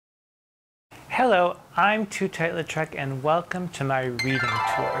Hello, I'm Tootight Lautrec and welcome to my reading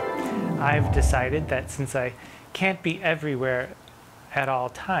tour. I've decided that since I can't be everywhere at all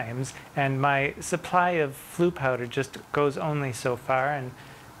times and my supply of flu powder just goes only so far, and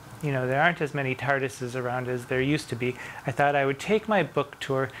there aren't as many TARDISes around as there used to be, I thought I would take my book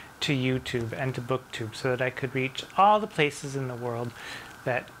tour to YouTube and to booktube so that I could reach all the places in the world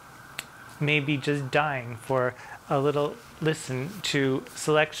that may be just dying for a little listen to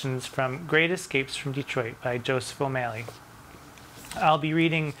selections from Great Escapes from Detroit by Joseph O'Malley. I'll be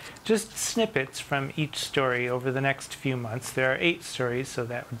reading just snippets from each story over the next few months. There are 8 stories, so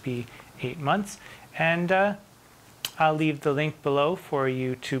that would be 8 months. And I'll leave the link below for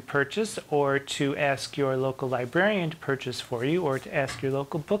you to purchase, or to ask your local librarian to purchase for you, or to ask your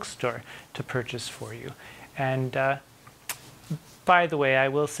local bookstore to purchase for you. And by the way, I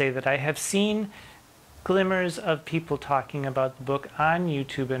will say that I have seen glimmers of people talking about the book on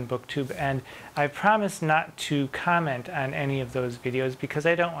YouTube and booktube, and I promise not to comment on any of those videos because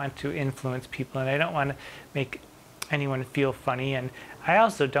I don't want to influence people and I don't want to make anyone feel funny, and I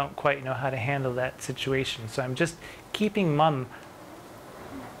also don't quite know how to handle that situation, so I'm just keeping mum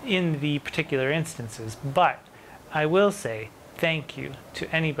in the particular instances. But I will say thank you to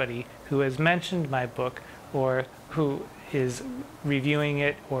anybody who has mentioned my book, or who is reviewing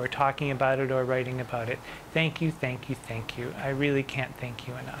it or talking about it or writing about it. Thank you, thank you, thank you. I really can't thank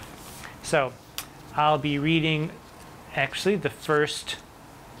you enough. So I'll be reading actually the first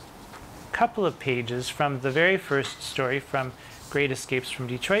couple of pages from the very first story from Great Escapes from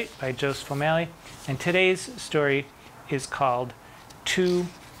Detroit by Joseph O'Malley, and today's story is called Too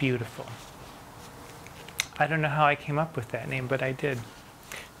Beautiful. I don't know how I came up with that name, but I did.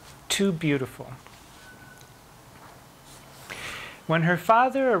 Too Beautiful. When her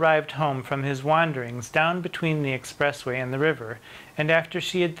father arrived home from his wanderings down between the expressway and the river, and after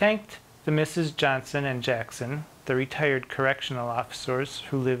she had thanked the Mrs. Johnson and Jackson, the retired correctional officers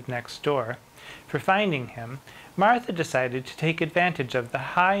who lived next door, for finding him, Martha decided to take advantage of the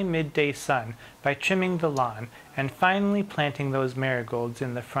high midday sun by trimming the lawn and finally planting those marigolds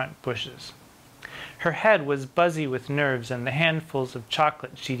in the front bushes. Her head was buzzy with nerves and the handfuls of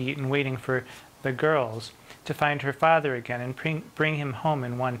chocolate she'd eaten waiting for the girls to find her father again and bring him home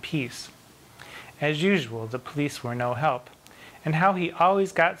in one piece. As usual, the police were no help, and how he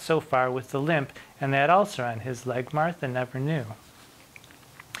always got so far with the limp and that ulcer on his leg, Martha never knew.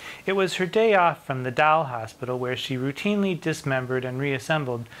 It was her day off from the doll hospital, where she routinely dismembered and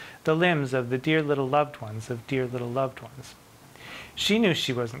reassembled the limbs of the dear little loved ones of dear little loved ones. She knew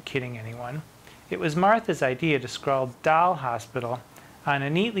she wasn't kidding anyone. It was Martha's idea to scrawl doll hospital on a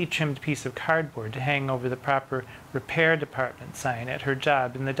neatly trimmed piece of cardboard to hang over the proper repair department sign at her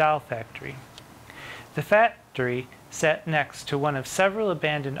job in the doll factory. The factory sat next to one of several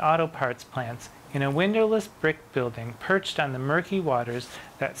abandoned auto parts plants in a windowless brick building perched on the murky waters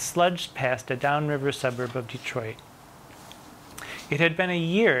that sludged past a downriver suburb of Detroit. It had been a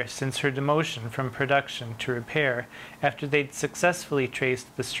year since her demotion from production to repair, after they'd successfully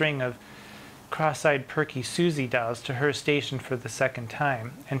traced the string of cross-eyed perky Susie dolls to her station for the second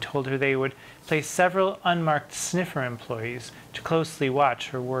time, and told her they would place several unmarked sniffer employees to closely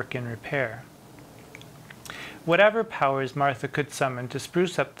watch her work in repair. Whatever powers Martha could summon to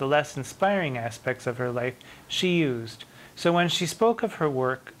spruce up the less inspiring aspects of her life, she used, so when she spoke of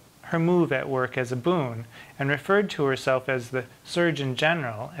her move at work as a boon, and referred to herself as the Surgeon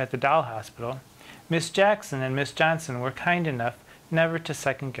General at the doll hospital, Miss Jackson and Miss Johnson were kind enough never to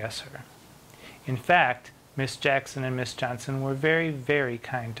second-guess her. In fact, Miss Jackson and Miss Johnson were very, very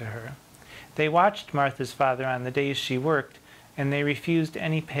kind to her. They watched Martha's father on the days she worked, and they refused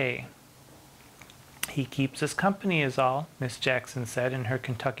any pay. "He keeps us company is all," Miss Jackson said in her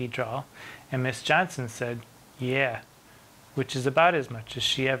Kentucky drawl, and Miss Johnson said, "Yeah," which is about as much as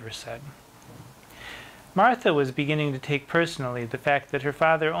she ever said. Martha was beginning to take personally the fact that her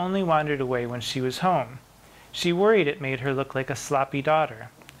father only wandered away when she was home. She worried it made her look like a sloppy daughter,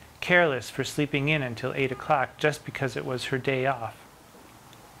 careless for sleeping in until 8 o'clock just because it was her day off.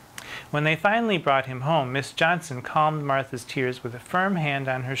 When they finally brought him home, Miss Johnson calmed Martha's tears with a firm hand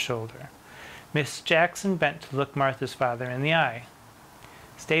on her shoulder. Miss Jackson bent to look Martha's father in the eye.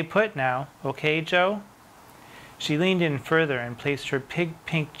 "Stay put now, okay, Joe?" She leaned in further and placed her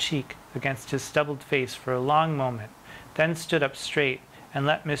pink cheek against his stubbled face for a long moment, then stood up straight and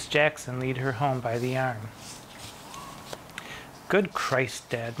let Miss Jackson lead her home by the arm. "Good Christ,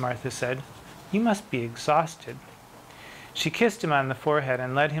 Dad," Martha said. "You must be exhausted." She kissed him on the forehead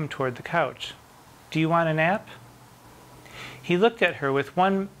and led him toward the couch. "Do you want a nap?" He looked at her with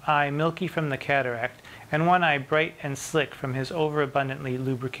one eye milky from the cataract and one eye bright and slick from his overabundantly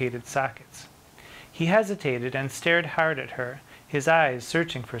lubricated sockets. He hesitated and stared hard at her, his eyes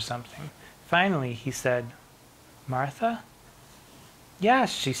searching for something. Finally, he said, "Martha?"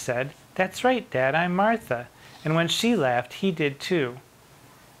 "Yes," she said. "That's right, Dad, I'm Martha." And when she laughed, he did too.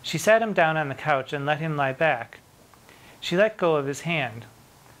 She sat him down on the couch and let him lie back. She let go of his hand.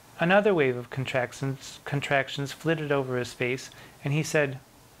 Another wave of contractions flitted over his face, and he said,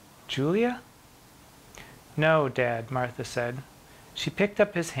 "Julia?" "No, Dad," Martha said. She picked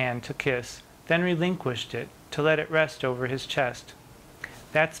up his hand to kiss, then relinquished it to let it rest over his chest.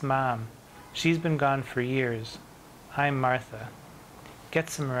 "That's Mom. She's been gone for years. I'm Martha. Get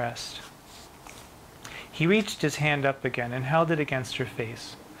some rest." He reached his hand up again and held it against her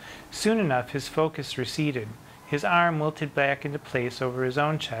face. Soon enough his focus receded. His arm wilted back into place over his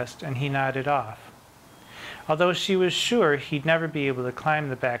own chest, and he nodded off. Although she was sure he'd never be able to climb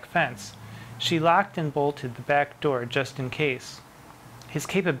the back fence, she locked and bolted the back door just in case. His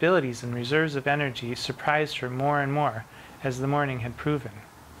capabilities and reserves of energy surprised her more and more, as the morning had proven.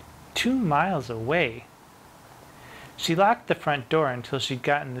 2 miles away! She locked the front door until she'd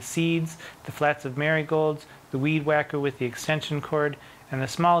gotten the seeds, the flats of marigolds, the weed whacker with the extension cord, and the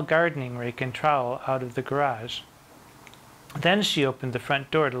small gardening rake and trowel out of the garage. Then she opened the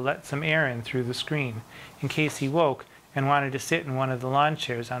front door to let some air in through the screen, in case he woke and wanted to sit in one of the lawn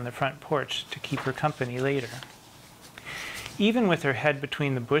chairs on the front porch to keep her company later. Even with her head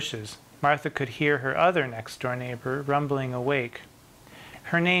between the bushes, Martha could hear her other next-door neighbor rumbling awake.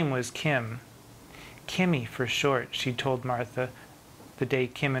 Her name was Kim. Kimmy for short, she'd told Martha the day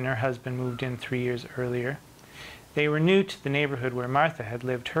Kim and her husband moved in 3 years earlier. They were new to the neighborhood where Martha had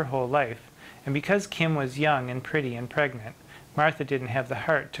lived her whole life, and because Kim was young and pretty and pregnant, Martha didn't have the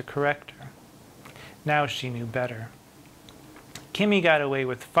heart to correct her. Now she knew better. Kimmy got away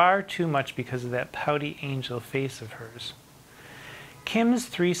with far too much because of that pouty angel face of hers. Kim's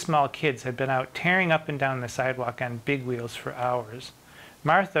 3 small kids had been out tearing up and down the sidewalk on big wheels for hours.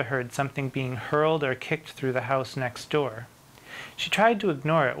 Martha heard something being hurled or kicked through the house next door. She tried to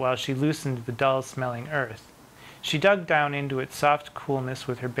ignore it while she loosened the dull-smelling earth. She dug down into its soft coolness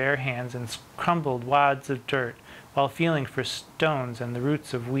with her bare hands and crumbled wads of dirt while feeling for stones and the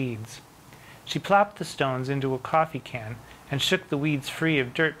roots of weeds. She plopped the stones into a coffee can and shook the weeds free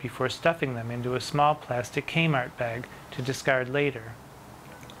of dirt before stuffing them into a small plastic Kmart bag to discard later.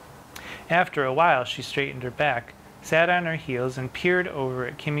 After a while, she straightened her back, sat on her heels, and peered over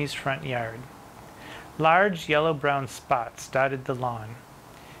at Kimmy's front yard. Large yellow-brown spots dotted the lawn.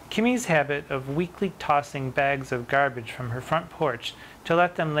 Kimmy's habit of weekly tossing bags of garbage from her front porch to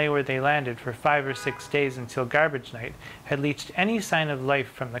let them lay where they landed for 5 or 6 days until garbage night had leached any sign of life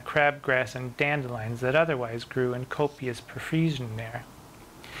from the crabgrass and dandelions that otherwise grew in copious profusion there.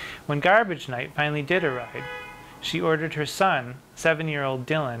 When garbage night finally did arrive, she ordered her son, 7-year-old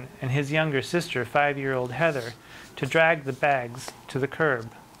Dylan, and his younger sister, 5-year-old Heather, to drag the bags to the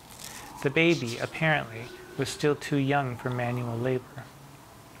curb. The baby, apparently, was still too young for manual labor.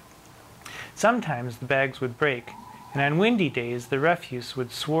 Sometimes the bags would break, and on windy days the refuse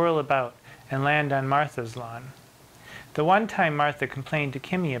would swirl about and land on Martha's lawn. The one time Martha complained to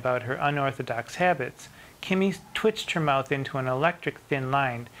Kimmy about her unorthodox habits, Kimmy twitched her mouth into an electric thin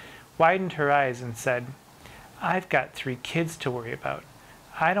line, widened her eyes, and said, "I've got 3 kids to worry about.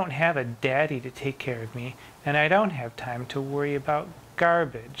 I don't have a daddy to take care of me, and I don't have time to worry about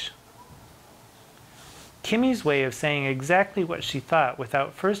garbage." Kimmy's way of saying exactly what she thought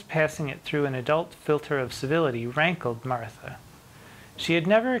without first passing it through an adult filter of civility rankled Martha. She had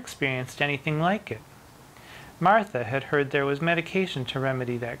never experienced anything like it. Martha had heard there was medication to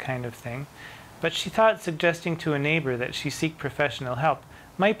remedy that kind of thing, but she thought suggesting to a neighbor that she seek professional help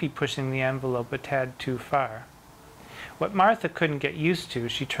might be pushing the envelope a tad too far. What Martha couldn't get used to,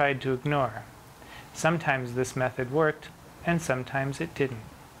 she tried to ignore. Sometimes this method worked, and sometimes it didn't.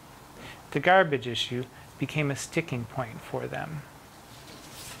 The garbage issue became a sticking point for them.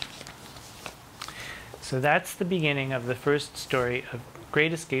 So that's the beginning of the first story of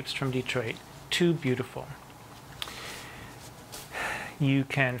Great Escapes from Detroit, Too Beautiful. You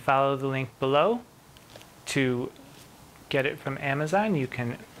can follow the link below to get it from Amazon. You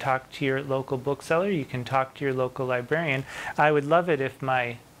can talk to your local bookseller. You can talk to your local librarian. I would love it if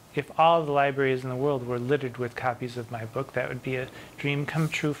all the libraries in the world were littered with copies of my book. That would be a dream come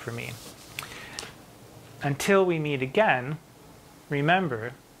true for me. Until we meet again,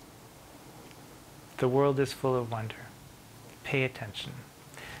 remember, the world is full of wonder. Pay attention.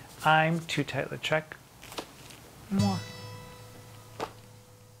 I'm Tootight Lautrec. Mwah.